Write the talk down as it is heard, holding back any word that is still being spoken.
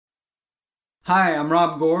Hi, I'm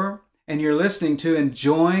Rob Gore, and you're listening to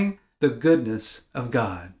Enjoying the Goodness of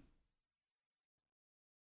God.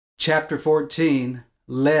 Chapter 14,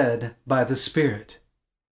 Led by the Spirit.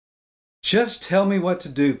 Just tell me what to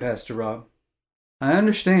do, Pastor Rob. I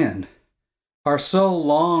understand. Our soul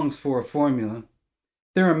longs for a formula.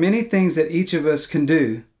 There are many things that each of us can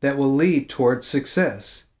do that will lead towards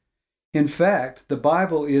success. In fact, the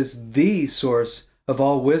Bible is the source of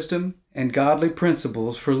all wisdom and godly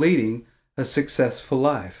principles for leading a successful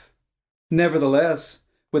life. Nevertheless,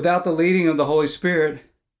 without the leading of the Holy Spirit,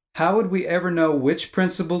 how would we ever know which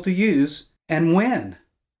principle to use and when?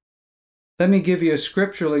 Let me give you a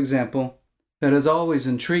scriptural example that has always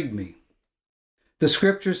intrigued me. The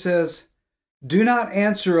scripture says, "Do not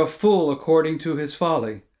answer a fool according to his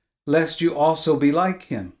folly, lest you also be like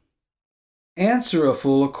him. Answer a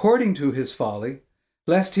fool according to his folly,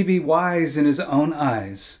 lest he be wise in his own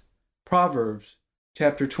eyes." Proverbs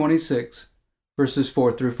chapter 26, verses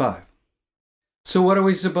 4 through 5. So what are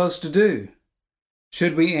we supposed to do?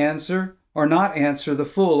 Should we answer or not answer the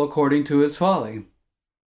fool according to his folly?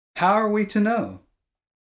 How are we to know?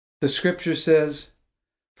 The scripture says,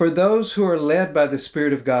 "For those who are led by the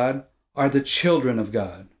Spirit of God are the children of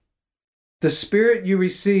God." The Spirit you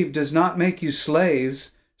receive does not make you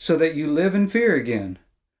slaves so that you live in fear again.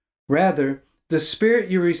 Rather, the Spirit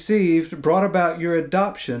you received brought about your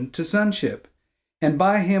adoption to sonship, and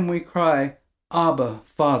by him we cry, "Abba,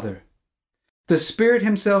 Father." The Spirit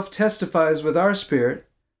himself testifies with our spirit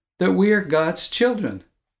that we are God's children.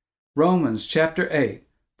 Romans chapter 8,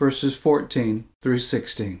 verses 14 through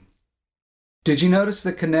 16. Did you notice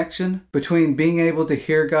the connection between being able to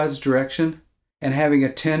hear God's direction and having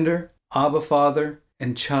a tender Abba, Father,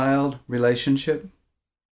 and child relationship?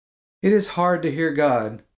 It is hard to hear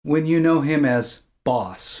God when you know him as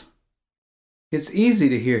boss. It's easy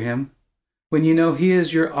to hear him when you know he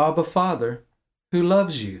is your Abba Father who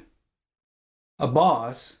loves you. A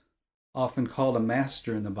boss, often called a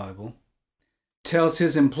master in the Bible, tells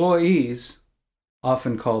his employees,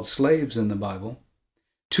 often called slaves in the Bible,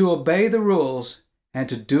 to obey the rules and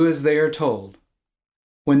to do as they are told.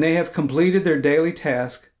 When they have completed their daily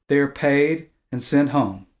task, they are paid and sent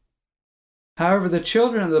home. However, the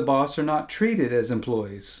children of the boss are not treated as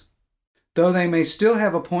employees. Though they may still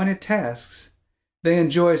have appointed tasks, they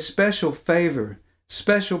enjoy special favor,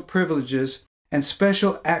 special privileges, and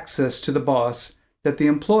special access to the boss that the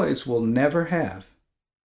employees will never have.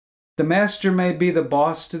 The master may be the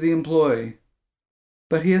boss to the employee,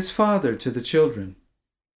 but he is father to the children.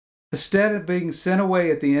 Instead of being sent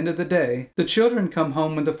away at the end of the day, the children come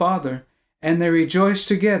home with the father, and they rejoice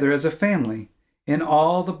together as a family in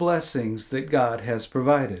all the blessings that God has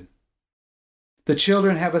provided. The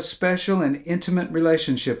children have a special and intimate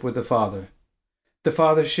relationship with the father. The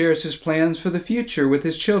father shares his plans for the future with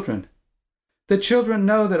his children. The children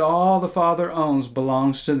know that all the father owns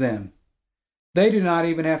belongs to them. They do not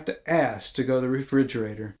even have to ask to go to the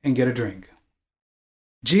refrigerator and get a drink.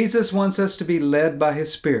 Jesus wants us to be led by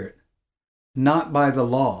his Spirit, not by the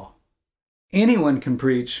law. Anyone can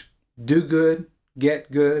preach, do good,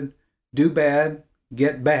 do bad,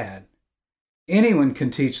 get bad. Anyone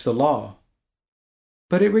can teach the law.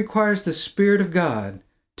 But it requires the Spirit of God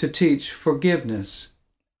to teach forgiveness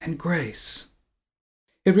and grace.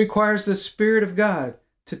 It requires the Spirit of God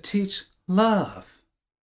to teach love.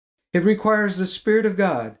 It requires the Spirit of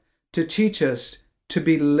God to teach us to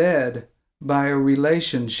be led by a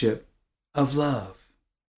relationship of love.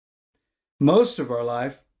 Most of our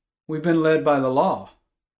life, we've been led by the law.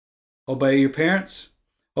 Obey your parents,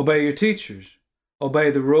 obey your teachers,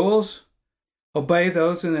 obey the rules, obey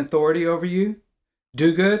those in authority over you,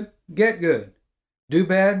 do good, do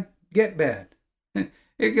bad, get bad.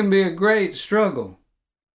 It can be a great struggle.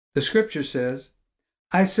 The scripture says,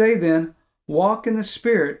 "I say then, walk in the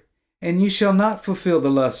Spirit, and ye shall not fulfill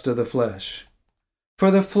the lust of the flesh.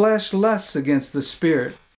 For the flesh lusts against the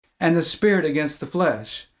Spirit, and the Spirit against the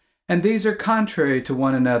flesh. And these are contrary to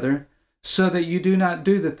one another, so that you do not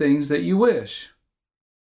do the things that you wish.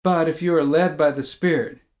 But if you are led by the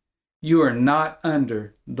Spirit, you are not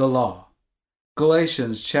under the law."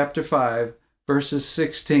 Galatians chapter 5, verses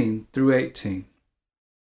 16 through 18.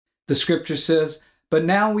 The scripture says, "But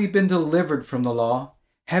now we've been delivered from the law,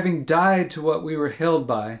 having died to what we were held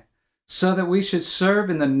by, so that we should serve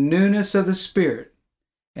in the newness of the Spirit,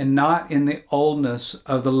 and not in the oldness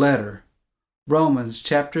of the letter." Romans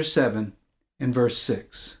chapter 7 and verse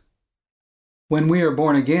 6. When we are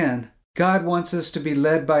born again, God wants us to be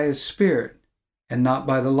led by his Spirit and not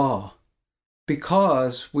by the law,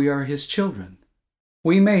 because we are his children.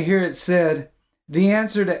 We may hear it said, the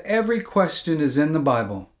answer to every question is in the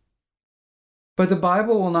Bible. But the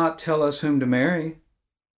Bible will not tell us whom to marry.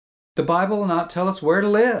 The Bible will not tell us where to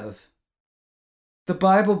live. The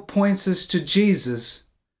Bible points us to Jesus,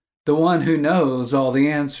 the one who knows all the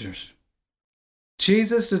answers.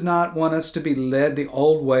 Jesus did not want us to be led the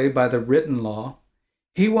old way by the written law.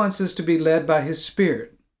 He wants us to be led by His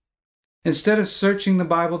Spirit. Instead of searching the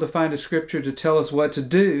Bible to find a scripture to tell us what to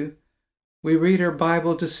do, we read our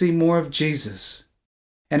Bible to see more of Jesus.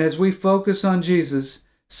 And as we focus on Jesus,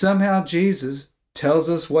 somehow Jesus tells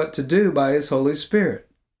us what to do by His Holy Spirit.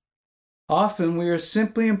 Often we are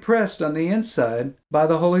simply impressed on the inside by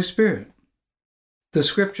the Holy Spirit. The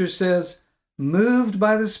scripture says, moved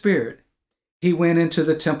by the Spirit, He went into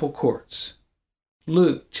the temple courts.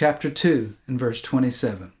 Luke chapter 2 and verse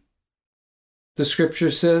 27. The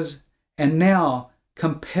scripture says, and now,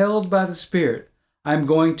 compelled by the Spirit, I'm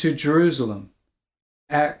going to Jerusalem.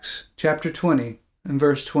 Acts chapter 20 and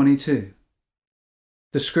verse 22.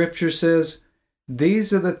 The scripture says,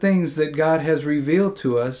 these are the things that God has revealed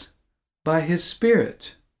to us by His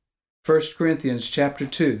Spirit. 1 Corinthians chapter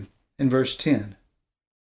 2 and verse 10.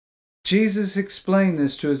 Jesus explained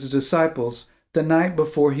this to His disciples the night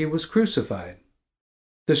before He was crucified.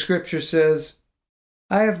 The scripture says,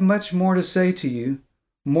 I have much more to say to you,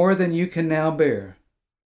 more than you can now bear.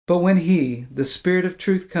 But when He, the Spirit of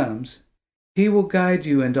truth, comes, He will guide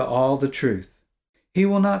you into all the truth. He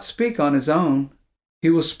will not speak on His own. He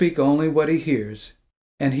will speak only what He hears,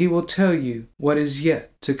 and He will tell you what is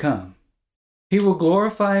yet to come. He will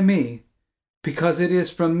glorify me, because it is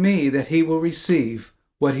from me that He will receive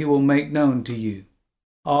what He will make known to you.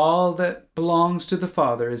 All that belongs to the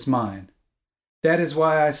Father is mine. That is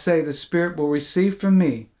why I say the Spirit will receive from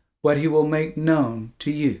me what He will make known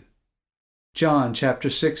to you. John chapter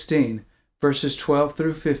 16, verses 12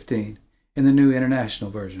 through 15 in the New International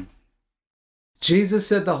Version. Jesus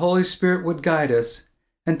said the Holy Spirit would guide us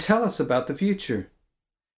and tell us about the future.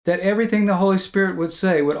 That everything the Holy Spirit would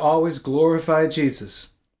say would always glorify Jesus.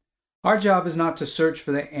 Our job is not to search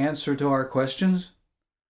for the answer to our questions.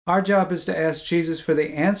 Our job is to ask Jesus for the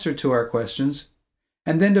answer to our questions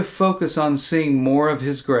and then to focus on seeing more of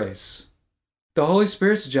His grace. The Holy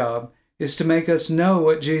Spirit's job is to make us know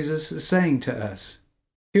what Jesus is saying to us.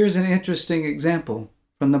 Here's an interesting example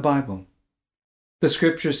from the Bible. The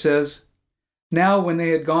scripture says, now when they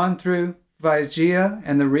had gone through Phrygia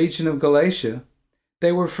and the region of Galatia,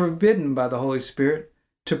 they were forbidden by the Holy Spirit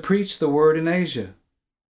to preach the word in Asia.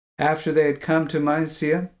 After they had come to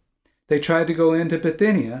Mysia, they tried to go into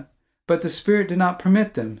Bithynia, but the Spirit did not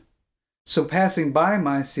permit them. So passing by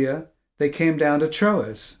Mysia, they came down to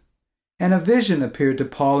Troas, and a vision appeared to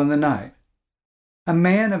Paul in the night. A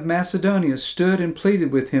man of Macedonia stood and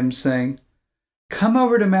pleaded with him, saying, come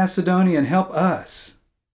over to Macedonia and help us.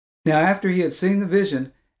 Now after he had seen the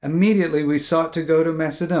vision, immediately we sought to go to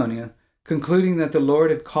Macedonia, concluding that the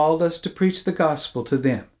Lord had called us to preach the gospel to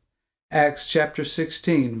them. Acts chapter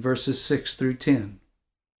 16, verses 6 through 10.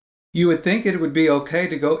 You would think it would be okay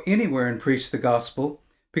to go anywhere and preach the gospel,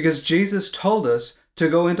 because Jesus told us to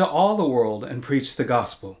go into all the world and preach the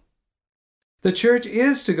gospel. The church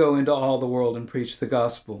is to go into all the world and preach the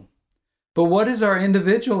gospel. But what is our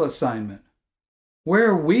individual assignment?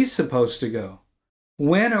 Where are we supposed to go?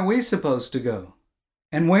 When are we supposed to go?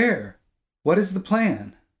 And where? What is the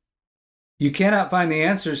plan? You cannot find the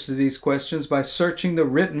answers to these questions by searching the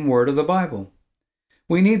written word of the Bible.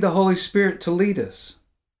 We need the Holy Spirit to lead us.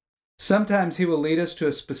 Sometimes He will lead us to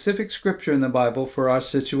a specific scripture in the Bible for our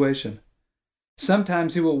situation.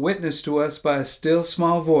 Sometimes He will witness to us by a still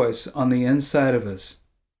small voice on the inside of us.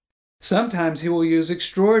 Sometimes He will use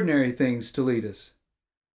extraordinary things to lead us.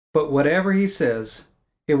 But whatever He says,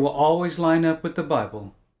 it will always line up with the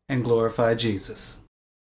Bible and glorify Jesus.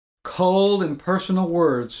 Cold, impersonal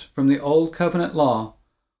words from the Old Covenant law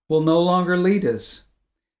will no longer lead us.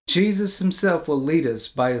 Jesus Himself will lead us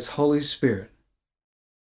by His Holy Spirit.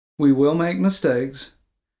 We will make mistakes.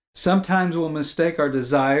 Sometimes we'll mistake our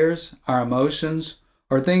desires, our emotions,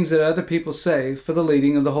 or things that other people say for the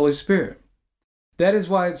leading of the Holy Spirit. That is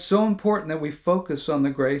why it's so important that we focus on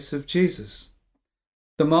the grace of Jesus.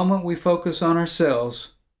 The moment we focus on ourselves,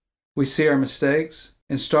 we see our mistakes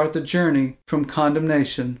and start the journey from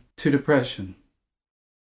condemnation to depression.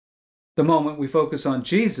 The moment we focus on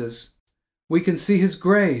Jesus, we can see His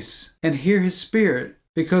grace and hear His Spirit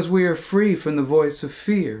because we are free from the voice of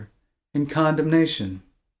fear and condemnation.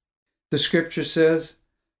 The scripture says,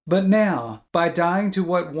 but now, by dying to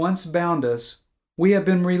what once bound us, we have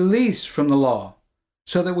been released from the law,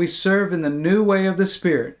 so that we serve in the new way of the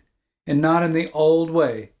Spirit and not in the old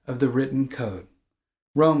way of the written code.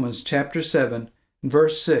 Romans chapter 7,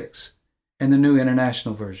 verse 6 in the New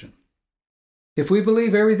International Version. If we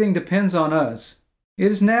believe everything depends on us,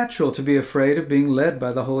 it is natural to be afraid of being led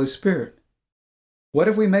by the Holy Spirit. What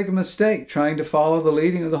if we make a mistake trying to follow the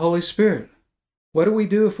leading of the Holy Spirit? What do we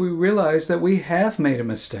do if we realize that we have made a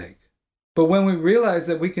mistake? But when we realize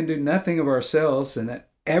that we can do nothing of ourselves and that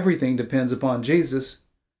everything depends upon Jesus,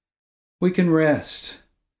 we can rest,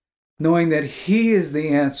 knowing that He is the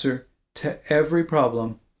answer to every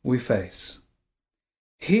problem we face.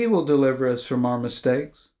 He will deliver us from our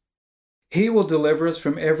mistakes. He will deliver us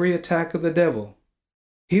from every attack of the devil.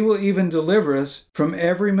 He will even deliver us from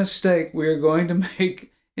every mistake we are going to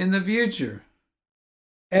make in the future.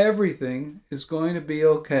 Everything is going to be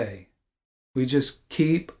okay. We just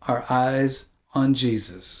keep our eyes on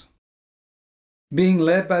Jesus. Being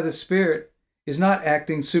led by the Spirit is not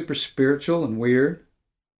acting super spiritual and weird,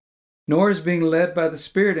 nor is being led by the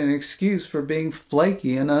Spirit an excuse for being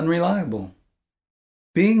flaky and unreliable.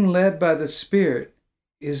 Being led by the Spirit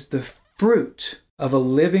is the fruit of a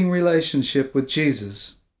living relationship with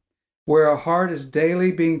Jesus, where our heart is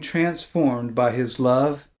daily being transformed by His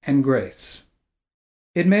love and grace.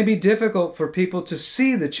 It may be difficult for people to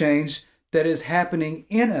see the change that is happening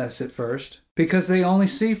in us at first because they only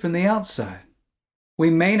see from the outside.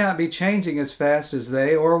 We may not be changing as fast as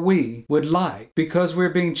they or we would like because we're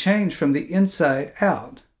being changed from the inside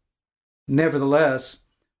out. Nevertheless,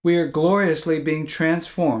 we are gloriously being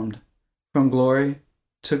transformed from glory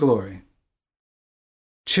to glory.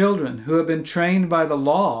 Children who have been trained by the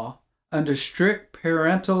law under strict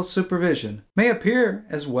parental supervision may appear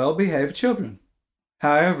as well-behaved children.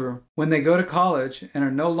 However, when they go to college and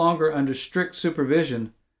are no longer under strict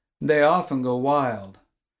supervision, they often go wild.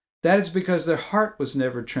 That is because their heart was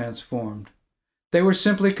never transformed. They were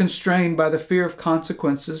simply constrained by the fear of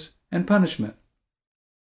consequences and punishment.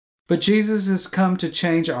 But Jesus has come to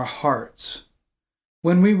change our hearts.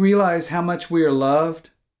 When we realize how much we are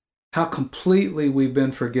loved, how completely we've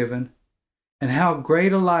been forgiven, and how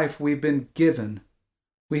great a life we've been given,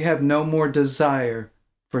 we have no more desire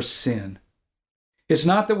for sin. It's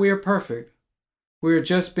not that we are perfect. We are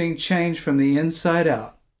just being changed from the inside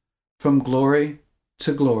out, from glory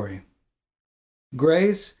to glory.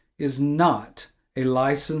 Grace is not a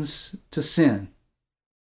license to sin.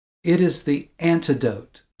 It is the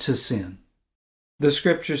antidote to sin. The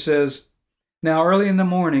scripture says, "Now early in the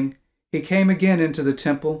morning He came again into the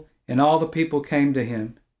temple, and all the people came to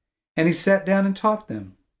Him, and He sat down and taught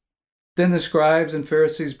them. Then the scribes and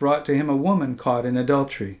Pharisees brought to Him a woman caught in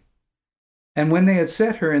adultery. And when they had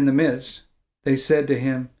set her in the midst, they said to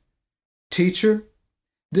Him, 'Teacher,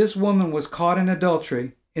 this woman was caught in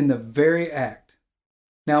adultery in the very act.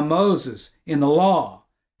 Now Moses, in the law,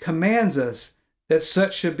 commands us that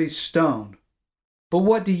such should be stoned. But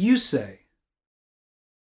what do you say?'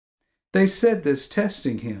 They said this,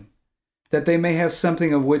 testing Him, that they may have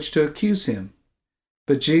something of which to accuse Him.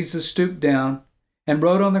 But Jesus stooped down and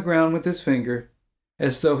wrote on the ground with His finger,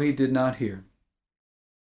 as though He did not hear.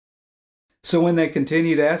 So when they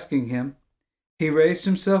continued asking Him, He raised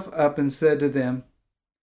Himself up and said to them,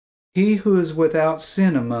 'He who is without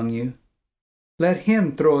sin among you, let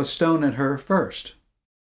him throw a stone at her first.'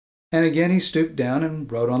 And again He stooped down and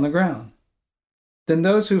wrote on the ground. Then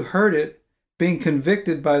those who heard it, being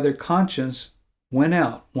convicted by their conscience, went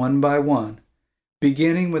out one by one,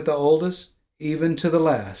 beginning with the oldest even to the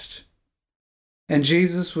last. And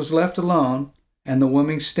Jesus was left alone, and the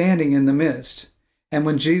woman standing in the midst. And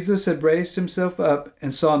when Jesus had raised Himself up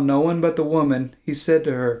and saw no one but the woman, He said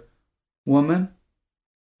to her, 'Woman,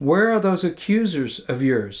 where are those accusers of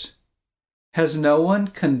yours? Has no one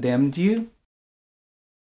condemned you?'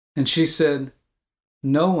 And she said,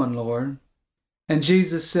 'No one, Lord.' And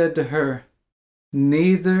Jesus said to her,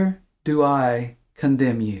 'Neither do I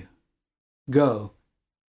condemn you. Go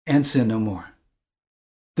and sin no more.'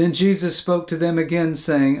 Then Jesus spoke to them again,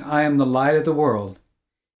 saying, 'I am the light of the world.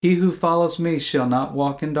 He who follows me shall not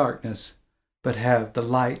walk in darkness, but have the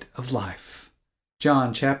light of life.'"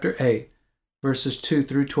 John chapter 8, verses 2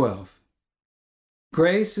 through 12.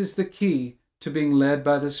 Grace is the key to being led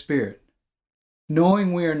by the Spirit.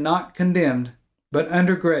 Knowing we are not condemned, but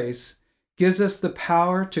under grace, gives us the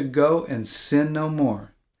power to go and sin no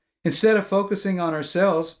more. Instead of focusing on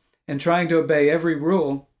ourselves and trying to obey every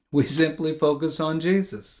rule, we simply focus on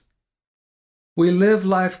Jesus. We live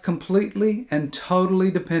life completely and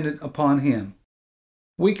totally dependent upon Him.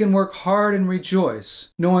 We can work hard and rejoice,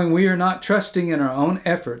 knowing we are not trusting in our own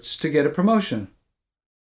efforts to get a promotion.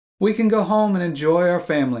 We can go home and enjoy our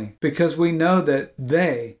family because we know that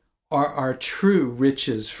they are our true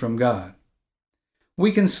riches from God.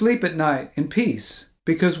 We can sleep at night in peace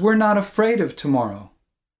because we're not afraid of tomorrow.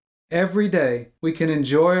 Every day we can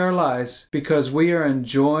enjoy our lives because we are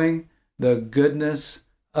enjoying the goodness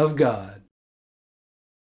of God.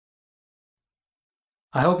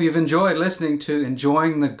 I hope you've enjoyed listening to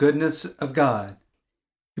Enjoying the Goodness of God.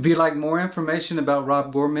 If you'd like more information about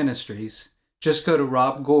Rob Gore Ministries, just go to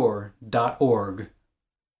robgore.org.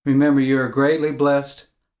 Remember, you are greatly blessed,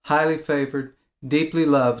 highly favored, deeply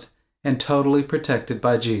loved, and totally protected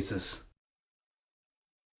by Jesus.